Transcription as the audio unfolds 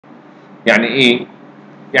يعني ايه؟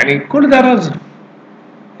 يعني كل ده رازر،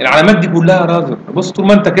 العلامات دي كلها رازر. بص طول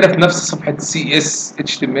ما انت كده في نفس صفحه سي اس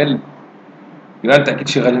اتش تي ام ال يبقى انت اكيد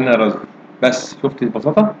شغال هنا رازر. بس شفت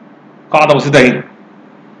البساطه؟ قاعده بسيطه اهي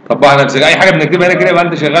طبقها نفسك، اي حاجه بنكتبها هنا كده يبقى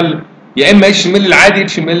انت شغال يا اما اتش ام ال العادي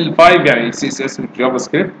اتش ام ال 5 يعني سي اس اس جافا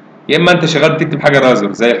سكريبت، يا اما انت شغال تكتب حاجه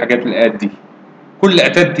رازر زي الحاجات الات دي. كل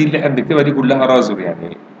الاتات دي اللي احنا بنكتبها دي كلها رازر،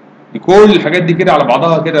 يعني دي كل الحاجات دي كده على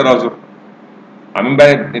بعضها كده رازر. عاملين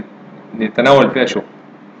بقى نتناول فيها شغل.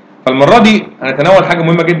 فالمره دي هنتناول حاجه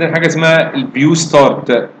مهمه جدا، حاجه اسمها الفيو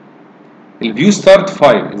ستارت. الفيو ستارت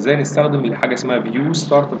فايل، ازاي نستخدم حاجه اسمها فيو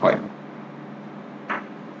ستارت فايل.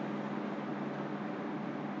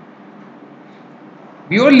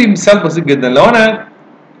 بيقول لي مثال بسيط جدا، لو انا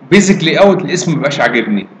بيزك لاي اوت الاسم مبقاش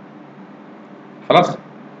عاجبني، خلاص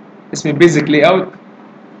اسم بيزك لاي اوت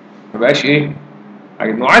مبقاش ايه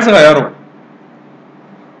عاجبني وعايز اغيره،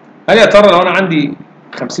 هل يا ترى لو انا عندي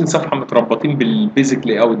 50 صفحه متربطين بالبيزك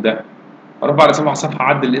لاي اوت ده اروح بعد صفحه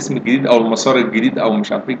اعدل الاسم الجديد او المسار الجديد او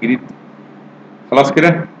مش عارف ايه الجديد؟ خلاص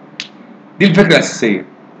كده، دي الفكره الاساسيه.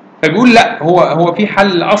 فبيقول لا، هو في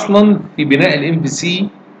حل اصلا في بناء الام في سي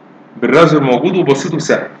بالرازر موجود وبسيط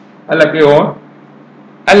وسهل. قال لك ايه هو؟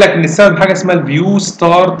 قال لك نستخدم حاجه اسمها الفيو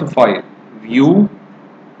ستارت فايل. فيو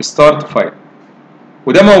ستارت فايل،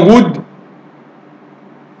 وده موجود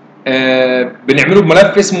بنعمله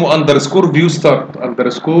بملف اسمه اندرسكور فيو ستارت.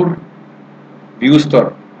 اندرسكور فيو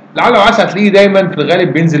ستارت لعل وعسى هتلاقيه دايما في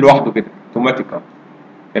الغالب بينزل لوحده كده اوتوماتيك.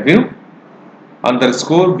 شايفينه؟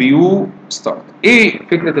 اندرسكور فيو ستارت. ايه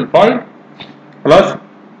فكره الفايل؟ خلاص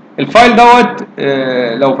الفايل دوت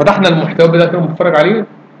لو فتحنا المحتوى ده كده ونتفرج عليه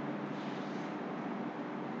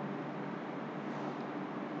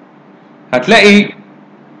هتلاقي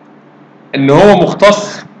ان هو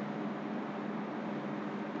مختص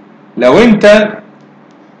لو انت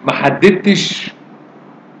ما حددتش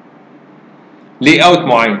لي اوت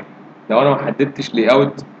معين. لو انا ما حددتش لي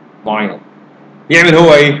اوت معين يعمل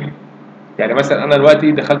هو ايه؟ يعني مثلا انا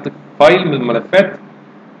دلوقتي دخلت في فايل من الملفات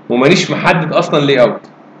ومانيش محدد اصلا لي اوت،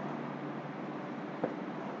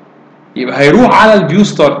 يبقى هيروح على الفيو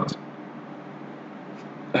ستارت.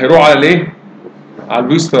 هيروح على الايه؟ على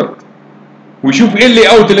الفيو ستارت ويشوف ايه اللي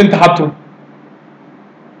اوت اللي انت حاطه،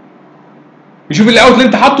 يشوف اللي اوت اللي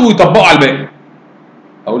انت حاطه ويطبقه على الباقي.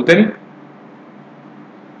 اقول تاني؟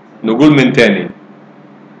 نقول من تاني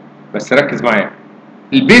بس ركز معايا.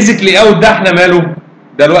 البيزك لي اوت ده احنا ماله؟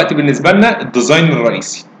 ده دلوقتي بالنسبه لنا الديزاين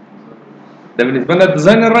الرئيسي. ده بالنسبه لنا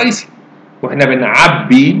الديزاين الرئيسي واحنا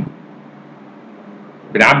بنعبي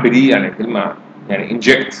دي يعني كلمه يعني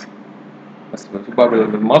انجكت، بس بقى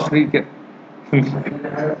بالمصري كده.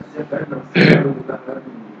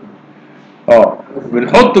 اه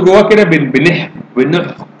بنحط جواه كده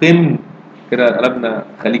بنحقن كده، قلبنا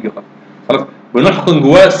خليجي خالص. خلاص بنحقن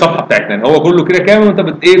جواه الصفحه بتاعتنا، يعني هو كله كده كامل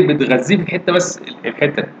وانت ايه بتغذيه في الحته بس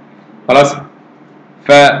الحته دي. خلاص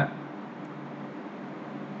ف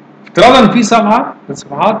افتراضا في صفحه من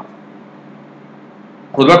الصفحات،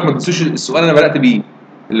 خد بالك ما تنسوش السؤال اللي انا بدات بيه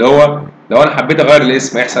اللي هو لو انا حبيت اغير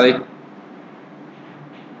الاسم هيحصل ايه؟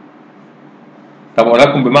 طب اقول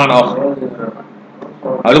لكم بمعنى اخر،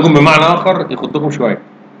 اقول لكم بمعنى اخر يخضكم شويه.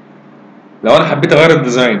 لو انا حبيت اغير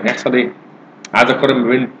الديزاين هيحصل ايه؟ عايز اقارن ما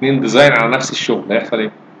بين اثنين ديزاين على نفس الشغل هيحصل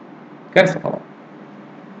ايه؟ كارثه طبعا.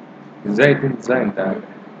 ازاي اثنين ديزاين ده؟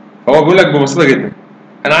 فهو بيقول لك ببساطه جدا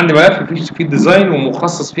انا عندي ملف فيه ديزاين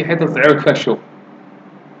ومخصص فيه حته تتعرض فيها الشغل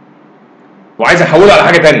وعايز احوله على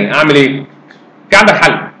حاجه ثانيه، اعمل ايه؟ في عندك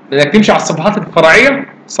حل انك تمشي على الصفحات الفرعيه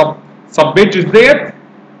سب بيجز ديت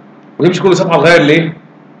وتمشي كل صفحه تغير ليه؟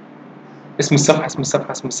 اسم الصفحه اسم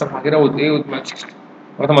الصفحه اسم الصفحه كده وايه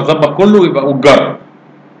لغايه ما تظبط كله ويبقى وتجرب.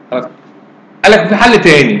 خلاص قال لك في حل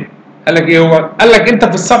تاني. قال لك ايه هو؟ قال لك انت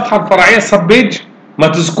في الصفحه الفرعيه السب بيج ما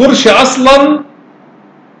تذكرش اصلا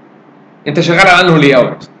انت شغال على انه لي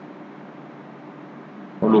اوت.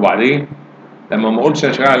 قول له بعدين لما ما اقولش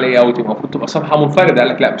انا شغال على لي اوت يبقى المفروض تبقى صفحه منفرده. قال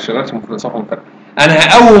لك لا مش شغالش المفروض صفحه منفرده، انا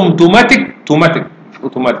هقوم توماتيك مش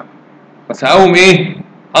اوتوماتيك بس هقوم ايه؟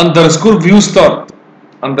 اندرسكور فيو ستارت.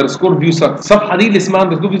 اندرسكور فيو ستارت الصفحه دي اللي اسمها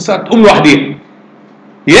اندرسكور فيو ستارت تقوم لوحديها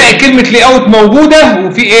يلاقي كلمه لي اوت موجوده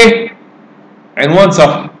وفي ايه؟ عنوان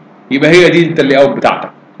صفحه، يبقى هي دي انت اللي اوت بتاعتك.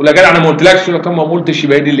 تقول يا جدع انا ما قلتلكش، يقول لك ما قلتش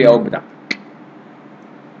يبقى هي دي اللي اوت بتاعتك.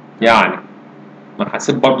 يعني ما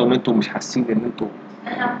حسيت برضه ان انتم مش حاسين ان انتم.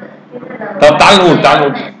 طب تعال نقول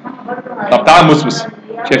طب تعال بص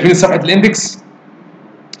شايفين صفحه الاندكس؟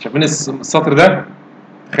 شايفين السطر ده؟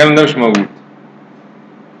 تخيل ان ده مش موجود. ايه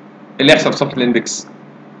اللي يحصل في صفحه الاندكس؟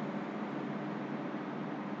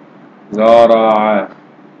 زرع.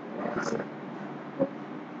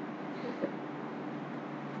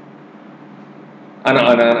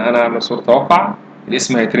 انا من صورة اتوقع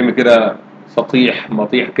الاسم هيترمي كده سطيح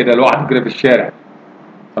مطيح كده لوحده كده في الشارع.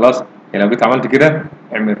 خلاص، يعني لو جيت عملت كده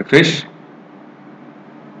اعمل ريفريش،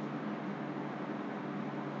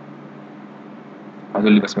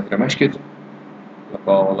 هتقول لي بس ما ترماش كده. لك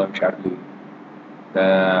والله مش عارف ليه،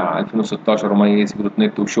 ده 2016 وما اس بي دوت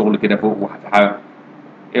نت وشغل كده فوق وهتحقق.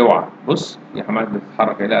 اوعى بص يا حماد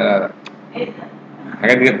بتتحرك، لا لا لا،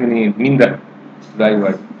 الحاجات دي جت منين؟ مين ده؟ قلت له ايوه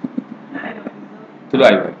ايوه، قلت له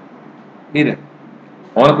ايوه ايوه. ايه ده؟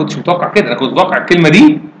 هو انا كنتش متوقع كده، انا كنت متوقع الكلمه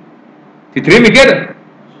دي تترمي كده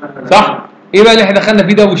صح؟ ايه بقى اللي احنا دخلنا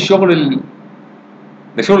فيه ده والشغل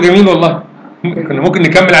ده شغل جميل والله. كنا ممكن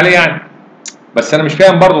نكمل عليه يعني، بس انا مش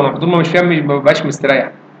فاهم برضه، انا طول ما مش فاهم مش ببقاش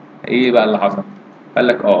مستريح. ايه بقى اللي حصل؟ قال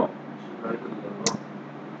لك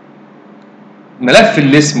ملف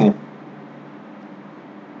اللي اسمه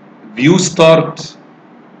فيو ستارت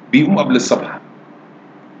بيقوم قبل الصفحه،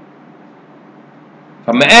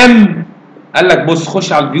 فما قام قال لك بص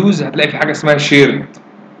خش على الفيوز هتلاقي في حاجه اسمها شيرد،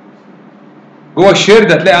 جوه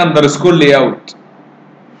الشيرد هتلاقي اندرسكور لاي اوت.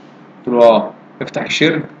 قلت له افتح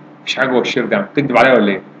الشيرد، مفيش حاجه جوه الشيرد، يعني بتكذب عليا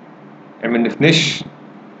ولا ايه؟ اعمل نفنش،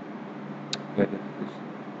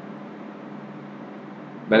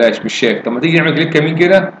 بلاش مش شايف. طب ما تيجي نعمل كليك يمين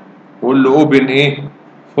كده وقول له اوبن ايه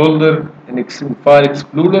فولدر ان فايل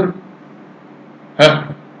اكسبلورر. ها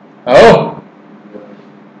اهو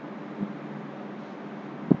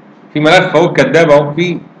في ملف اهو كداب اهو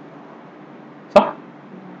فيه صح.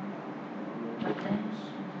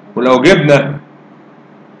 ولو جبنا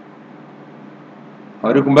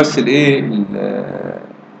هوريكم بس الايه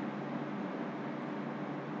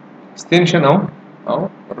الاكستنشن اهو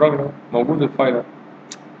الراجل اهو موجود الفايل اهو.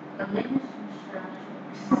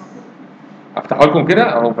 افتحه لكم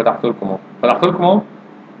كده اهو، فتحت لكم اهو، فتحت لكم اهو،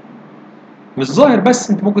 مش ظاهر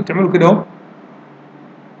بس انتوا ممكن تعملوا كده اهو،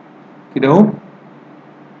 كده اهو،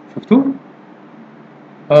 شفتوه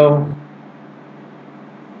اهو.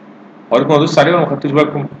 هوريكم ادوس عليه ولا ما خدتوش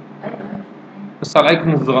بالكم؟ بص على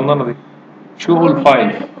الايكون الصغننه دي، شغل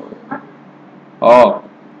فايل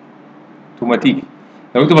اوتوماتيكي.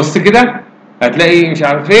 لو انت بصيت كده هتلاقي مش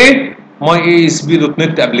عارف ايه ماي اي اس بي دوت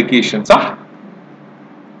نت ابلكيشن صح؟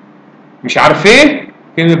 مش عارف ايه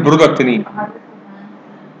كلمه برودكت نيم،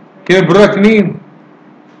 كلمه برودكت نيم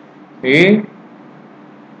ايه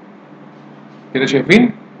كده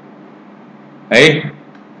شايفين اهي.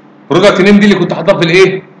 برودكت نيم دي اللي كنت حاططها في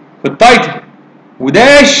الايه؟ في التايتل.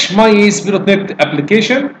 وداش ماي اي اس بي دوت نت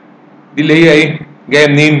ابلكيشن دي اللي هي ايه؟ جايه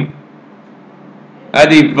منين؟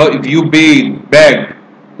 ادي فيو بي باج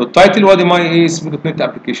دوت تايتل، وادي ماي اي اس بي دوت نت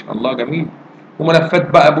ابلكيشن. الله جميل. وملفات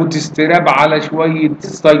بقى بوت ستراب على شويه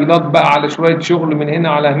ستايلات بقى على شويه شغل من هنا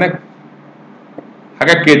على هناك،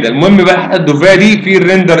 حاجات كده. المهم بقى الدوفيه دي في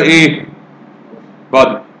الريندر ايه؟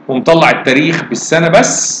 بادي، ومطلع التاريخ بالسنه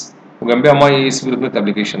بس وجنبها ماي اي اس بي دوت نت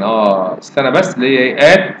ابلكيشن. السنه بس اللي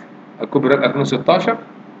هي اد الكوبي رايت 2016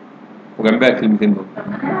 وجنبها الكلمتين دول.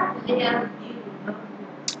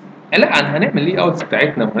 لا انا هنعمل ليه اوتس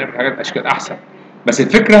بتاعتنا وهنعمل حاجات اشكال احسن، بس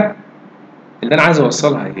الفكره اللي انا عايز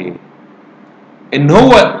اوصلها ايه؟ ان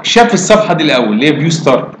هو شاف الصفحه دي الاول اللي هي فيو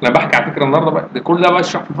ستارت. انا بحكي على فكره النهارده بقى كل ده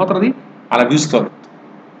بشرح في الفتره دي على فيو ستارت،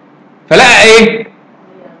 فلقى ايه؟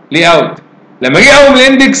 لي اوت. لما جه اول من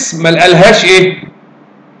الاندكس ما لقالهاش ايه؟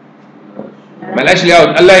 ما لقاش لي اوت،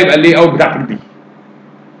 قال لها يبقى اللي اوت بتاعتك دي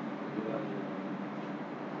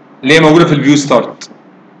اللي هي موجوده في الفيو ستارت،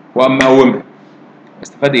 وقام مقومها.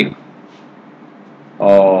 استفاد ايه؟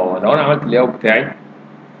 لو انا عملت اللي اوت بتاعي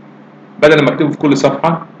بدل ما اكتبه في كل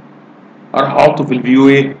صفحه اروح احطه في الفيو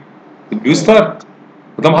ايه؟ في الفيو ستارت.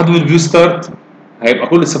 وطالما حطه في الفيو ستارت هيبقى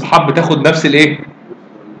كل الصفحات بتاخد نفس الايه؟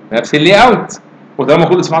 نفس اللي اوت. وطالما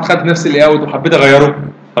كل الصفحات خدت نفس اللي اوت وحبيت اغيره،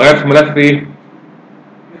 اغير في ملف ايه؟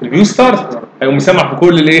 في الفيو ستارت، هيقوم مسمع في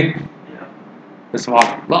كل الايه؟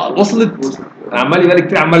 الصفحات. لا وصلت؟ انا عمال يبقى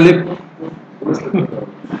كتير عمال لف.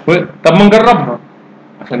 طب ما نجربها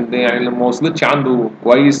عشان يعني لما ما وصلتش عنده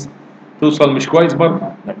كويس توصل مش كويس برضه،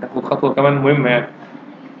 تاخد خطوه كمان مهمه يعني.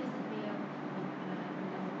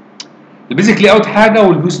 البيزك لي اوت حاجه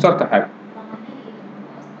والفيو ستارت حاجه.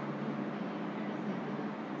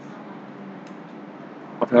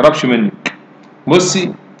 ما تهربش منه.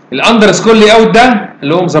 بصي الاندرسكور لي اوت ده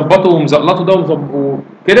اللي هو مظبطه ومزقلطه ده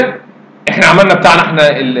وكده، احنا عملنا بتاعنا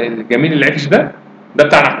احنا الجميل العفش ده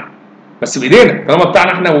بتاعنا احنا بس بايدينا. طالما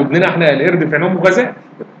بتاعنا احنا وابننا احنا القرد في عينهم مغازاه.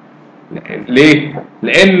 ليه؟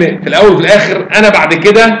 لان في الاول وفي الاخر انا بعد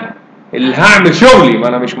كده اللي هعمل شغلي، ما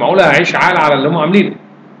انا مش معقول هعيش عال على اللي هم عاملينه.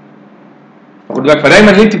 خد بالك،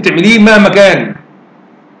 فدايما اللي انت بتعمليه مهما كان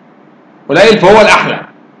قليل فهو الاحلى.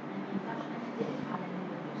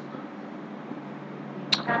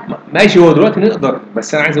 ماشي هو دلوقتي نقدر،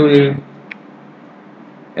 بس انا عايز اقول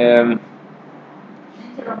ايه،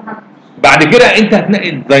 بعد كده انت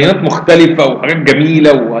هتلاقي ديزاينات مختلفه وحاجات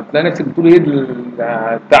جميله، وهتلاقي نفسك بتقول ايه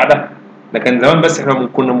بتاع ده. ده كان زمان بس احنا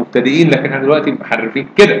كنا مبتدئين، لكن احنا دلوقتي محرفين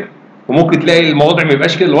كده. وممكن تلاقي الموضوع ما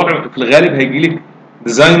يبقاش كده، الوضع في الغالب هيجي لك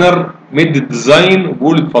ديزاينر مد الديزاين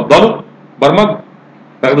وبيقول اتفضلوا برمج،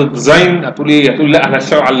 تاخد الديزاين هتقول ايه؟ هتقول لا انا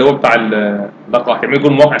هشتغل على اللي هو بتاع الدقه، هتعملي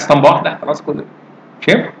كل موقع اسطمبه واحده خلاص كله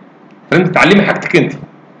شايف؟ فانت تتعلمي حاجتك انت.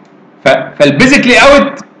 فالبيزك لي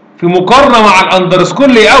اوت في مقارنه مع الاندرسكور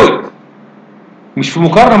لي اوت، مش في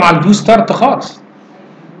مقارنه مع الفيو ستارت خالص.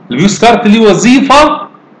 الفيو ستارت ليه وظيفه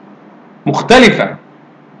مختلفه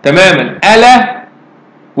تماما، الا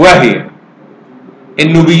وهي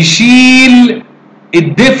انه بيشيل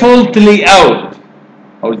الديفولت لي اوت.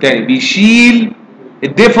 اقول تاني، بيشيل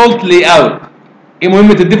الديفولت لي اوت. ايه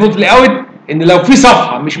مهمه الديفولت لي اوت؟ ان لو في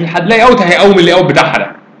صفحه مش من حد لاي اوت هيقوم اللي اوت بتاعها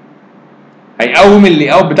ده، هيقوم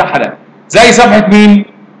اللي اوت بتاعها ده. زي صفحه مين؟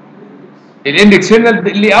 الاندكس هنا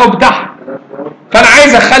اللي اوت بتاعها. فانا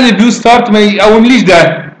عايز اخلي الفيو ستارت ما يقومليش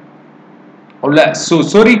ده، اقول لا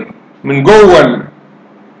سوري، من جوه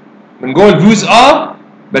من جوه الفيوز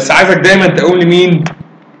بس عايزك دايما تقول لي مين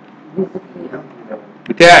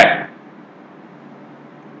بتاعي،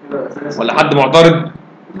 ولا حد معترض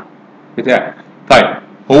بتاعي. طيب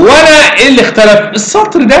هو انا ايه اللي اختلف؟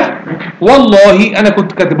 السطر ده والله انا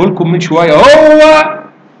كنت كاتبه لكم من شويه،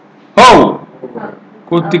 هو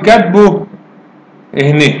كنت كاتبه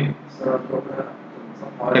هنا،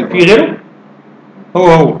 كان في غيره؟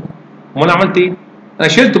 هو امال انا عملت ايه؟ انا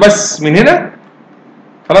شلته بس من هنا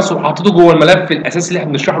خلاص وحطيته جوه الملف الاساسي اللي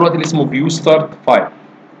احنا بنشرحه دلوقتي اللي اسمه فيو ستارت فايل.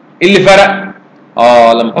 ايه اللي فرق؟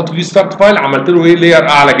 لما احط فيو ستارت فايل عملت له ايه؟ لاير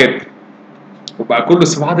اعلى كده، وبقى كل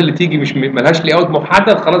الصفحات اللي تيجي مش ملهاش لي اوت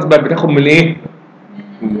محدد خلاص بقى بتاخد من ايه؟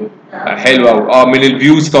 حلو قوي من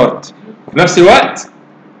الفيو ستارت. وفي نفس الوقت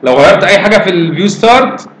لو غيرت اي حاجه في الفيو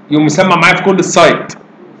ستارت يقوم مسمع معايا في كل السايت.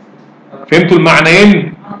 فهمتوا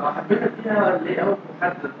المعنيين؟ حبيت فيها لي اوت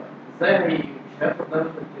محدد، ازاي هي مش هياخد ده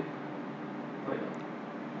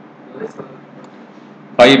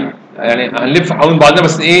طيب يعني هنلف حوالين بعضنا،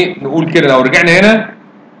 بس ايه نقول كده، لو رجعنا هنا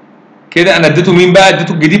كده انا اديته مين بقى؟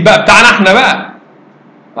 اديته الجديد بقى بتاعنا احنا بقى.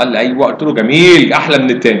 قال لي ايوه، قلت له جميل، احلى من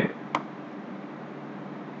التاني،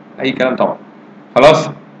 اي كلام طبعا. خلاص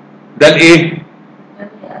ده الايه؟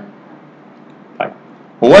 طيب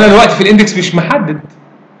هو انا دلوقتي في الاندكس مش محدد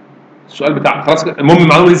السؤال بتاعك خلاص، المهم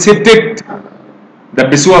المعلومه دي سبتت،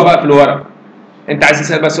 دبسوها بقى في الورق. انت عايز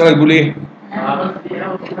تسال بقى سؤالك بيقول ايه؟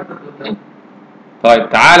 طيب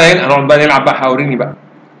تعالى هنا هنقعد بقى نلعب بقى، حاوريني بقى.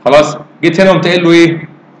 خلاص جيت هنا وقمت قايل له ايه؟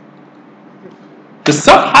 في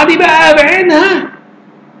الصفحه دي بقى بعينها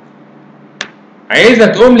عايزها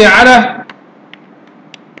تقوم لي على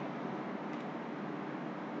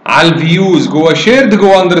الفيوز جوه شيرد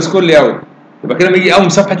جوه اندرسكور لي اوت. يبقى كده لما يجي يقوم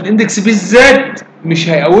صفحه الاندكس بالذات مش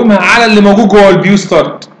هيقومها على اللي موجود جوه الفيو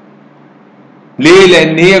ستارت. ليه؟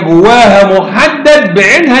 لان هي جواها محدد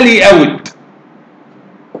بعينها لي اوت،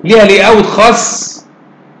 ليها لي اوت خاص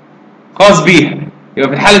بيها. يبقى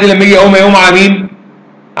في الحاله دي لما يجي يقوم على مين؟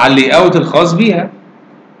 على اللي اوت الخاص بيها،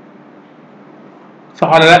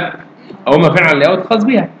 صح ولا لا؟ اقومها فعلا على اللي اوت الخاص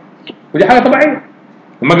بيها، ودي حاجه طبيعيه.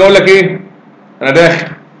 لما اجي اقول لك ايه؟ انا داخل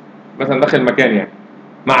مثلا، داخل مكان يعني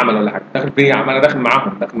معمل ولا حاجه، داخل فين يا عم؟ انا داخل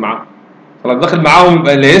معاهم خلاص، داخل معاهم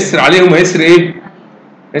يبقى اللي هيسر عليهم هيسر ايه؟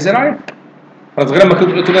 هيسر عليك. خلاص غير لما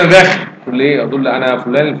كنت قلت له انا داخل تقول لي ايه؟ اقول له انا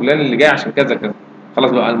فلان الفلاني اللي جاي عشان كذا كذا.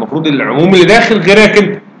 خلاص بقى المفروض العموم اللي داخل غيرك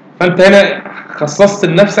انت، فانت هنا خصصت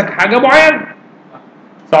لنفسك حاجه معينه،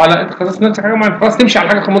 صح؟ لا انت خصصت لنفسك حاجه معينه، خلاص تمشي على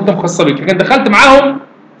حاجه انت مخصصه بيك. لكن دخلت معاهم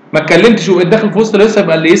ما اتكلمتش وبقيت داخل في وسط لسه،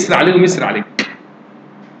 يبقى اللي يسر عليهم يسر عليك.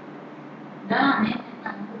 ده معناه ان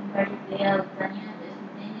احنا ممكن نكرر الدقيقة والثانية باسم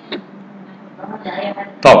تاني، ممكن نحطها لأي حاجة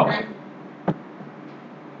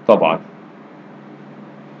طبعا.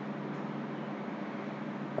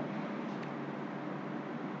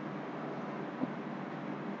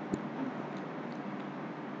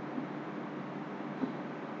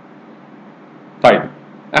 طيب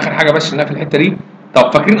اخر حاجه بس نقفل الحته دي.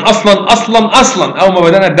 طب فاكرين اصلا اول ما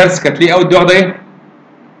بدانا الدرس كانت ليه اول دي واخده ايه؟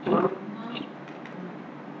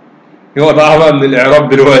 هو ضاع بقى من الاعراب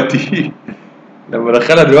دلوقتي لما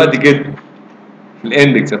دخلها دلوقتي كده في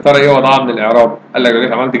الاندكس، يا ترى ايه وضعها من الاعراب؟ قال لك لو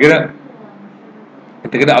جيت عملت كده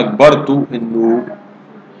انت كده اجبرته انه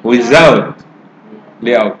ويزاوت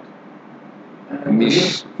لي اوت،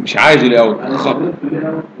 مش عايزه لي اوت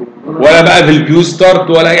ولا بقى في الفيو ستارت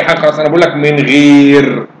ولا اي حاجه. خلاص انا بقول لك من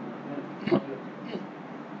غير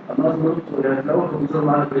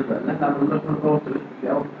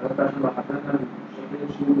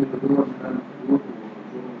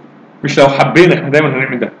مش لو حبينا، احنا دايما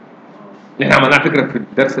هنعمل ده. اللي احنا عملناه على فكره في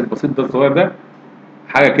الدرس البسيط ده الصغير ده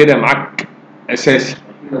حاجه كده معاك اساسي،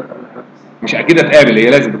 مش اكيد هتقابل، هي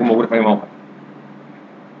لازم تكون موجوده في اي موقع،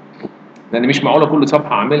 لان مش معقوله كل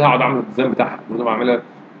صفحه اعملها اقعد اعمل الديزاين بتاعها، كل صفحه اعملها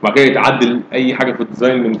وبعد كده يتعدل اي حاجه في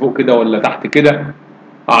الديزاين من فوق كده ولا تحت كده،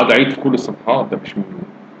 اقعد اعيد في كل الصفحات، ده مش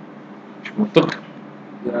منطقي.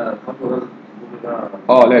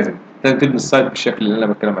 لازم تبني السايت بالشكل اللي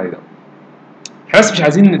انا بتكلم عليه ده. احنا بس مش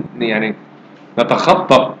عايزين يعني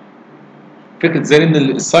نتخطى فكره زي ان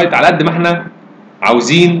السايت على قد ما احنا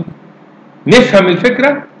عاوزين نفهم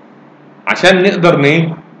الفكره عشان نقدر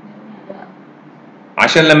ايه،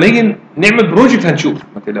 عشان لما نيجي نعمل بروجكت هنشوف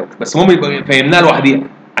ما تقلقوش، بس المهم يبقى فهمناها لوحديها.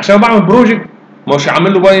 عشان أنا بعمل بروجكت مش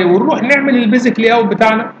هعمل له بقى ونروح نعمل البيزك لاي اوت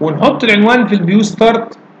بتاعنا ونحط العنوان في الفيو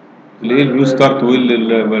ستارت، اللي ايه الفيو ستارت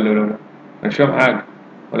انا مش فاهم حاجه،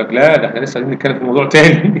 اقول لك لا ده احنا لسه عايزين نتكلم في موضوع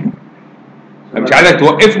تاني. انا مش عايزك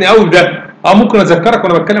توقفني قوي في ده، ممكن اذكرك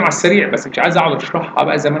وانا بتكلم على السريع، بس مش عايز اقعد اشرحها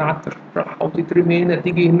بقى زي ما انا قعدت اشرحها وتترمي هنا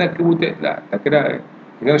تيجي هناك لا ده كده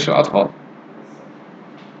مش خالص.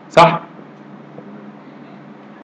 صح؟